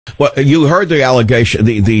Well, you heard the allegation,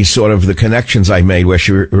 the sort of the connections I made, where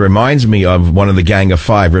she reminds me of one of the Gang of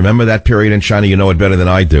Five. Remember that period in China? You know it better than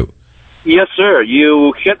I do. Yes, sir.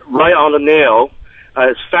 You hit right on the nail.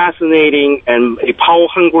 It's fascinating, and a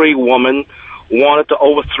power-hungry woman wanted to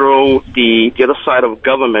overthrow the other side of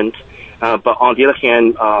government, but on the other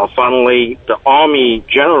hand, finally, the army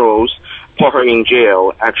generals put her in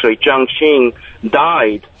jail. Actually, Jiang Qing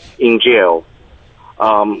died in jail.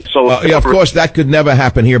 Yeah, of course, that could never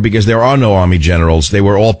happen here because there are no army generals. They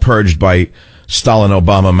were all purged by Stalin,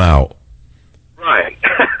 Obama, Mao. Right.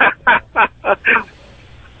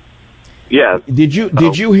 Yeah. Did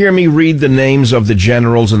you hear me read the names of the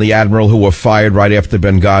generals and the admiral who were fired right after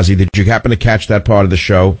Benghazi? Did you happen to catch that part of the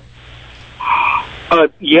show?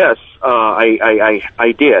 Yes,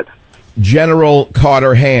 I did. General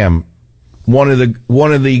Carter Ham, one of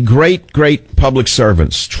the great public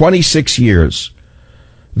servants, 26 years,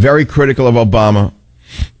 very critical of Obama,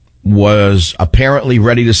 was apparently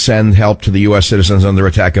ready to send help to the U.S. citizens under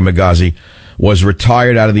attack in Benghazi, was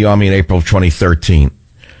retired out of the Army in April of 2013.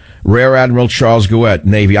 Rear Admiral Charles Gouet,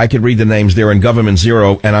 Navy. I could read the names there in Government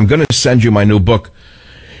Zero, and I'm going to send you my new book.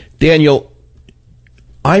 Daniel,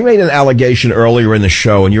 I made an allegation earlier in the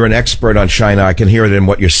show, and you're an expert on China. I can hear it in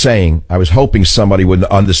what you're saying. I was hoping somebody would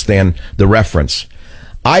understand the reference.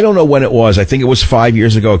 I don't know when it was. I think it was 5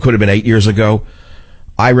 years ago. It could have been 8 years ago.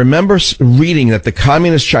 I remember reading that the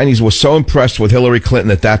communist Chinese were so impressed with Hillary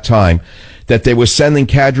Clinton at that time that they were sending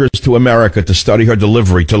cadres to America to study her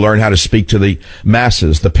delivery, to learn how to speak to the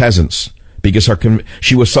masses, the peasants, because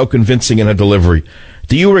she was so convincing in her delivery.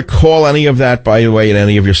 Do you recall any of that, by the way, in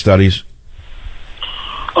any of your studies?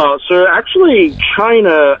 Sir, actually,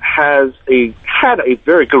 China had a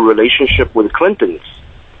very good relationship with the Clintons.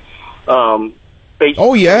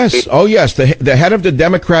 Oh yes. The head of the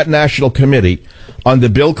Democrat National Committee under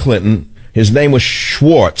Bill Clinton, his name was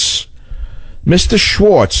Schwartz. Mr.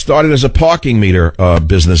 Schwartz started as a parking meter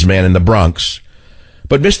businessman in the Bronx.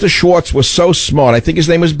 But Mr. Schwartz was so smart. I think his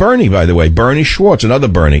name was Bernie, by the way. Bernie Schwartz, another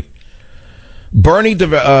Bernie. Bernie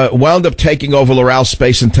wound up taking over Loral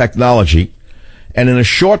Space and Technology. And in a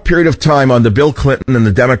short period of time under Bill Clinton and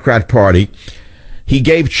the Democrat Party, he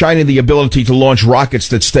gave China the ability to launch rockets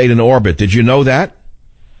that stayed in orbit. Did you know that?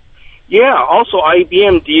 Yeah, also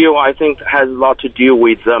IBM deal, I think, has a lot to do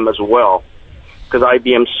with them as well, because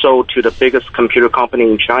IBM sold to the biggest computer company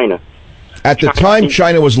in China. At the time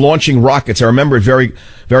China was launching rockets, I remember it very,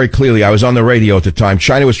 very clearly. I was on the radio at the time.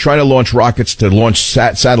 China was trying to launch rockets to launch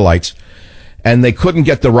satellites, and they couldn't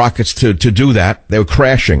get the rockets to do that. They were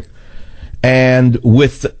crashing. And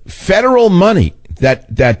with federal money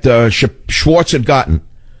that Schwartz had gotten,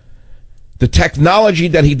 the technology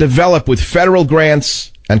that he developed with federal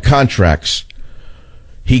grants and contracts,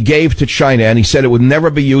 he gave to China, and he said it would never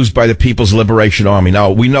be used by the People's Liberation Army.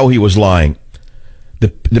 Now, we know he was lying.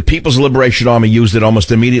 The People's Liberation Army used it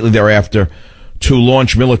almost immediately thereafter to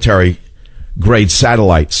launch military-grade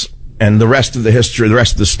satellites. And the rest of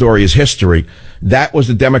the story is history. That was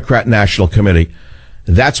the Democrat National Committee.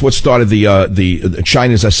 That's what started the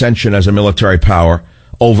China's ascension as a military power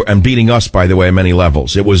over and beating us, by the way, at many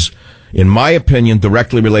levels. It was, in my opinion,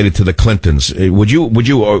 directly related to the Clintons. Would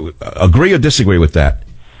you agree or disagree with that?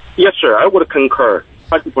 Yes, sir. I would concur,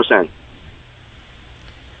 100%.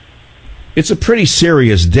 It's a pretty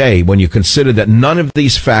serious day when you consider that none of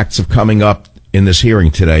these facts are coming up in this hearing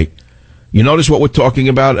today. You notice what we're talking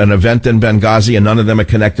about, an event in Benghazi, and none of them are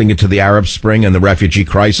connecting it to the Arab Spring and the refugee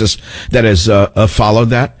crisis that has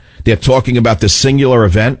followed that. They're talking about this singular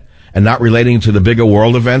event and not relating to the bigger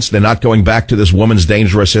world events. They're not going back to this woman's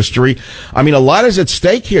dangerous history. I mean, a lot is at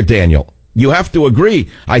stake here, Daniel. You have to agree.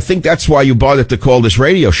 I think that's why you bothered to call this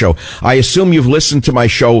radio show. I assume you've listened to my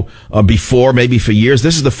show before, maybe for years.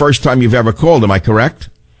 This is the first time you've ever called. Am I correct?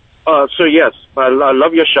 Sir, yes. I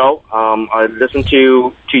love your show. I listen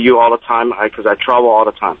to you all the time because I travel all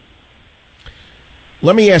the time.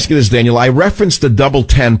 Let me ask you this, Daniel. I referenced the Double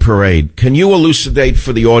 10 parade. Can you elucidate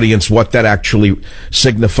for the audience what that actually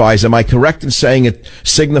signifies? Am I correct in saying it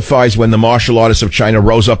signifies when the martial artists of China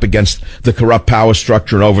rose up against the corrupt power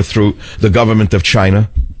structure and overthrew the government of China?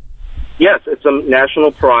 Yes, it's a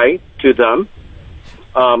national pride to them.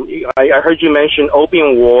 I heard you mention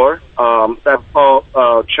Opium War.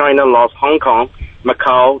 China lost Hong Kong,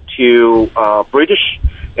 Macau to British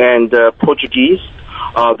and Portuguese.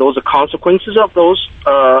 Those are consequences of those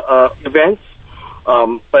events.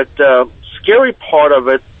 But scary part of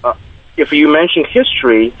it, if you mention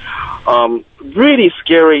history, really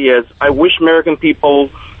scary is I wish American people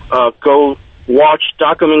go watch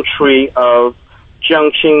documentary of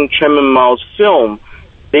Jiang Qing, Chairman Mao's film.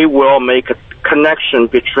 They will make a connection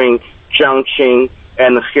between Jiang Qing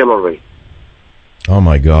and Hillary. Oh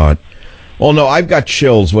my God. Well, no, I've got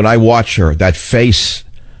chills when I watch her. That face,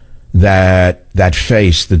 that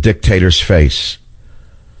face, the dictator's face,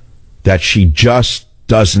 that she just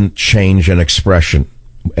doesn't change an expression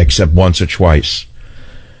except once or twice.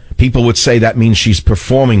 People would say that means she's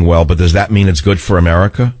performing well, but does that mean it's good for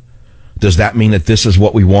America? Does that mean that this is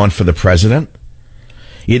what we want for the president?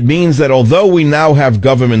 It means that although we now have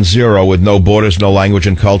government zero with no borders, no language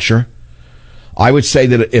and culture, I would say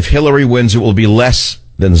that if Hillary wins, it will be less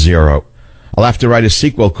than zero. I'll have to write a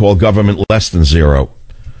sequel called Government Less Than Zero.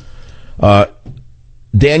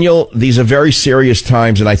 Daniel, these are very serious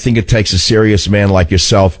times, and I think it takes a serious man like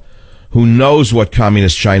yourself who knows what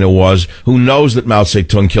communist China was, who knows that Mao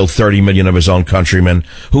Zedong killed 30 million of his own countrymen,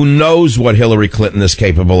 who knows what Hillary Clinton is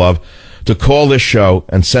capable of, to call this show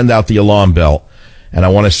and send out the alarm bell. And I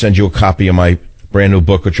want to send you a copy of my brand new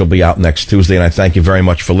book, which will be out next Tuesday, and I thank you very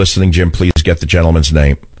much for listening. Jim, please get the gentleman's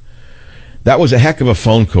name. That was a heck of a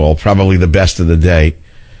phone call, probably the best of the day,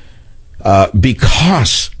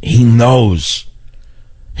 because he knows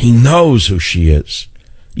who she is.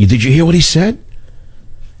 Did you hear what he said?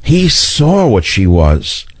 He saw what she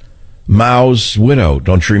was. Mao's widow.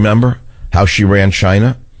 Don't you remember how she ran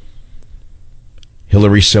China?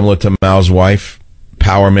 Hillary similar to Mao's wife.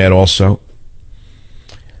 Power mad also.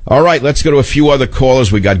 All right, let's go to a few other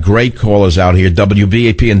callers. We got great callers out here.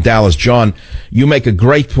 WBAP in Dallas. John, you make a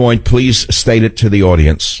great point. Please state it to the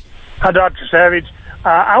audience. Hi, Dr. Savage.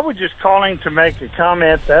 I was just calling to make a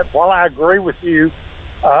comment that while I agree with you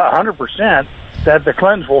 100% that the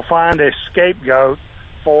Clintons will find a scapegoat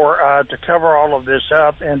for to cover all of this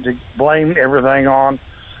up and to blame everything on,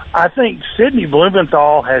 I think Sidney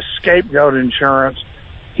Blumenthal has scapegoat insurance.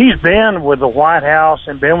 He's been with the White House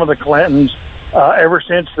and been with the Clintons ever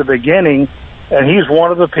since the beginning, and he's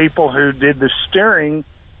one of the people who did the steering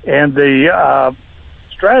and the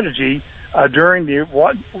strategy during the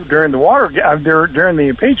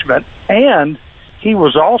impeachment, and he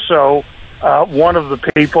was also one of the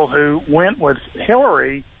people who went with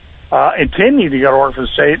Hillary, intending to go to work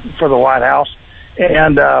for the White House,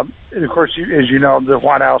 and of course, as you know, the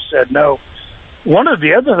White House said no. One of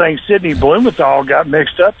the other things Sidney Blumenthal got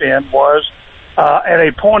mixed up in was at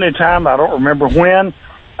a point in time, I don't remember when,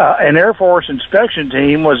 an Air Force inspection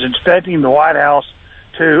team was inspecting the White House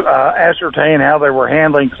to ascertain how they were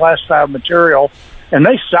handling classified material, and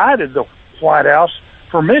they cited the White House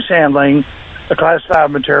for mishandling the classified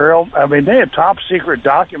material. I mean, they had top secret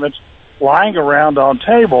documents lying around on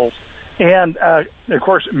tables, and of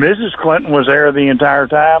course, Mrs. Clinton was there the entire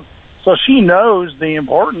time, so she knows the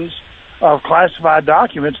importance of classified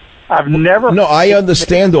documents. No, I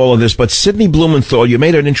understand all of this, but Sidney Blumenthal, you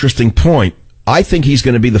made an interesting point. I think he's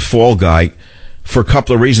going to be the fall guy for a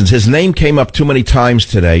couple of reasons. His name came up too many times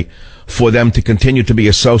today for them to continue to be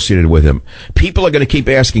associated with him. People are going to keep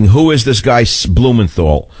asking, who is this guy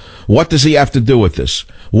Blumenthal? What does he have to do with this?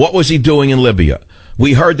 What was he doing in Libya?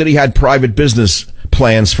 We heard that he had private business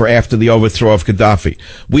plans for after the overthrow of Gaddafi.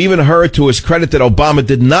 We even heard to his credit that Obama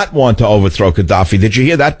did not want to overthrow Gaddafi. Did you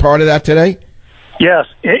hear that part of that today? Yes.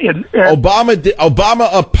 Obama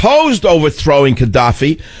opposed overthrowing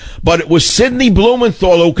Gaddafi, but it was Sidney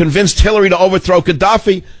Blumenthal who convinced Hillary to overthrow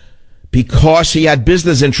Gaddafi because he had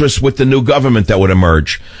business interests with the new government that would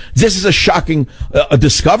emerge. This is a shocking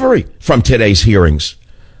discovery from today's hearings.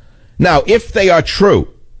 Now, if they are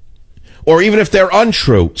true, or even if they're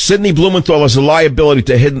untrue, Sidney Blumenthal has a liability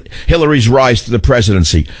to Hillary's rise to the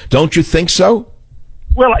presidency. Don't you think so?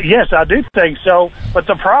 Well, yes, I do think so. But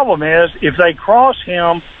the problem is, if they cross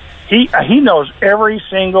him, he knows every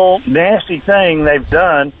single nasty thing they've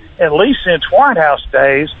done, at least since White House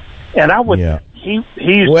days. And I would, he's.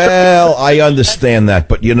 Well, I understand that,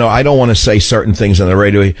 but I don't want to say certain things on the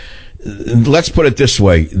radio. Let's put it this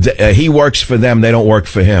way: he works for them; they don't work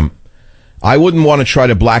for him. I wouldn't want to try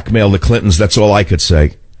to blackmail the Clintons. That's all I could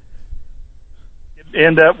say.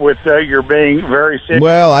 End up with you're being very serious.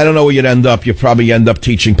 Well, I don't know where you'd end up. You'd probably end up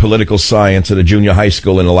teaching political science at a junior high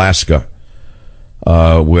school in Alaska,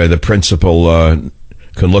 where the principal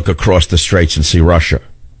can look across the straits and see Russia.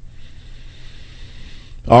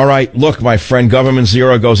 All right, look, my friend, Government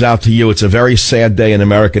Zero goes out to you. It's a very sad day in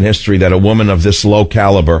American history that a woman of this low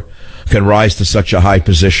caliber can rise to such a high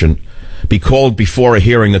position, be called before a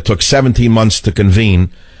hearing that took 17 months to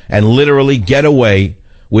convene, and literally get away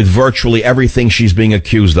with virtually everything she's being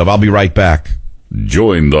accused of. I'll be right back.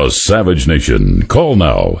 Join the Savage Nation. Call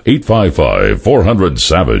now,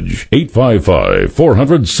 855-400-SAVAGE,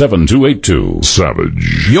 855-400-7282.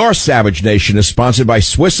 Savage. Your Savage Nation is sponsored by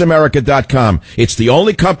SwissAmerica.com. It's the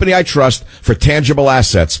only company I trust for tangible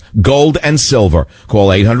assets, gold and silver. Call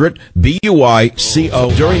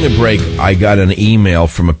 800-BUICO. During the break, I got an email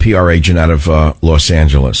from a PR agent out of Los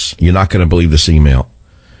Angeles. You're not going to believe this email.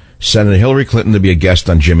 Senator Hillary Clinton to be a guest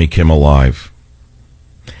on Jimmy Kimmel Live.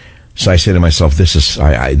 So I say to myself,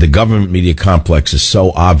 the government media complex is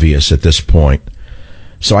so obvious at this point.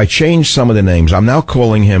 So I changed some of the names. I'm now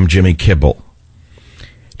calling him Jimmy Kibble.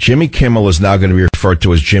 Jimmy Kimmel is now going to be referred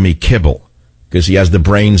to as Jimmy Kibble because he has the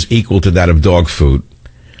brains equal to that of dog food.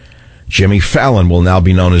 Jimmy Fallon will now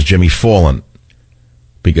be known as Jimmy Fallon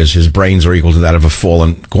because his brains are equal to that of a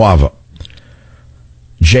fallen guava.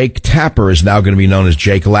 Jake Tapper is now going to be known as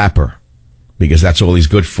Jake Lapper because that's all he's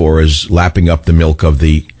good for, is lapping up the milk of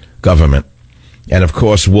the government. And of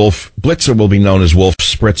course, Wolf Blitzer will be known as Wolf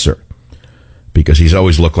Spritzer because he's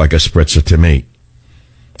always looked like a spritzer to me.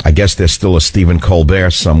 I guess there's still a Stephen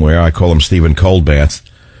Colbert somewhere. I call him Stephen Coldbath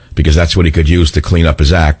because that's what he could use to clean up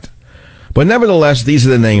his act. But nevertheless, these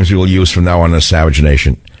are the names we will use from now on in the Savage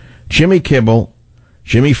Nation. Jimmy Kibble,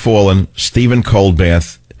 Jimmy Fallon, Stephen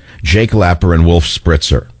Coldbath, Jake Lapper, and Wolf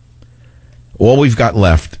Spritzer. All we've got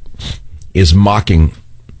left is mocking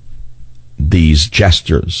these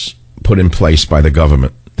gestures put in place by the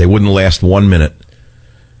government. They wouldn't last 1 minute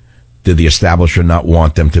did the establishment not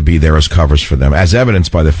want them to be there as covers for them, as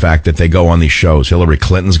evidenced by the fact that they go on these shows. Hillary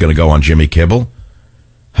Clinton's going to go on Jimmy Kibble.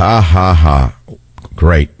 Ha, ha, ha.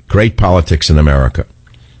 Great politics in America.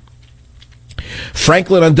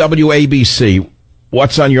 Franklin on WABC,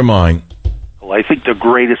 what's on your mind? Well, I think the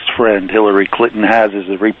greatest friend Hillary Clinton has is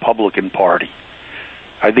the Republican Party.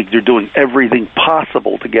 I think they're doing everything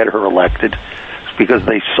possible to get her elected because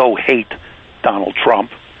they so hate Donald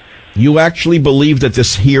Trump. You actually believe that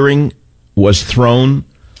this hearing was thrown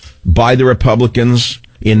by the Republicans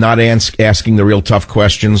in not asking the real tough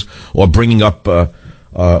questions or bringing up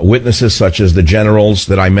witnesses such as the generals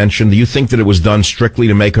that I mentioned? Do you think that it was done strictly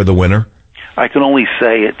to make her the winner? I can only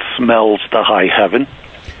say it smells to high heaven.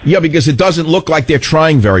 Yeah, because it doesn't look like they're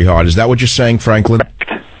trying very hard. Is that what you're saying, Franklin?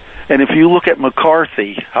 And if you look at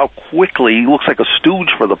McCarthy, how quickly he looks like a stooge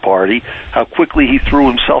for the party, how quickly he threw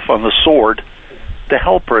himself on the sword to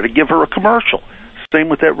help her, to give her a commercial. Same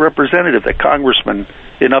with that representative, that congressman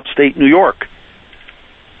in upstate New York.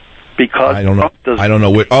 Because I don't know.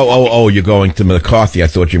 Oh, you're going to McCarthy. I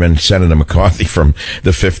thought you meant Senator McCarthy from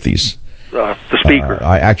the 50s. The speaker.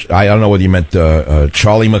 I don't know whether you meant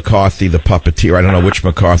Charlie McCarthy, the puppeteer. I don't know which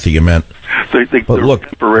McCarthy you meant. But look,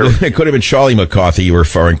 it could have been Charlie McCarthy you were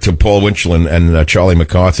referring to, Paul Winchell and Charlie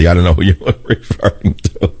McCarthy. I don't know who you were referring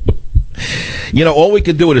to. You know, all we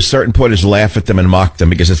could do at a certain point is laugh at them and mock them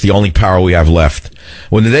because it's the only power we have left.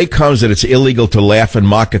 When the day comes that it's illegal to laugh and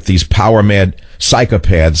mock at these power-mad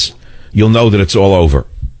psychopaths, you'll know that it's all over.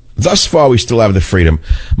 Thus far, we still have the freedom.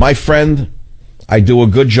 My friend, I do a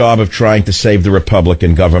good job of trying to save the Republic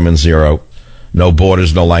in Government Zero. No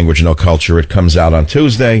borders, no language, no culture. It comes out on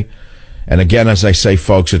Tuesday. And again, as I say,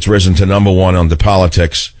 folks, it's risen to number one on the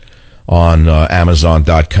politics on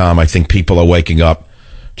Amazon.com. I think people are waking up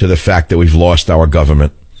to the fact that we've lost our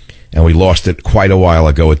government. And we lost it quite a while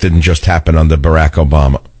ago. It didn't just happen under Barack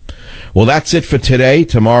Obama. Well, that's it for today.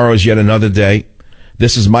 Tomorrow is yet another day.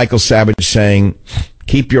 This is Michael Savage saying,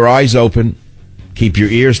 keep your eyes open. Keep your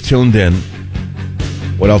ears tuned in.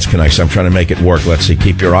 What else can I say? I'm trying to make it work. Let's see.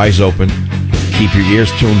 Keep your eyes open. Keep your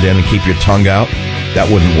ears tuned in and keep your tongue out. That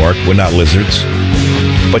wouldn't work. We're not lizards.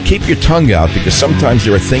 But keep your tongue out because sometimes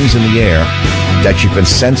there are things in the air that you can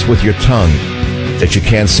sense with your tongue that you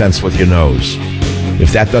can't sense with your nose.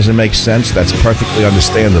 If that doesn't make sense, that's perfectly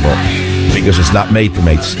understandable because it's not made to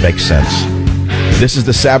make sense. This is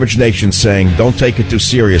the Savage Nation saying, don't take it too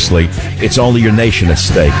seriously. It's only your nation at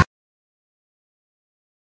stake.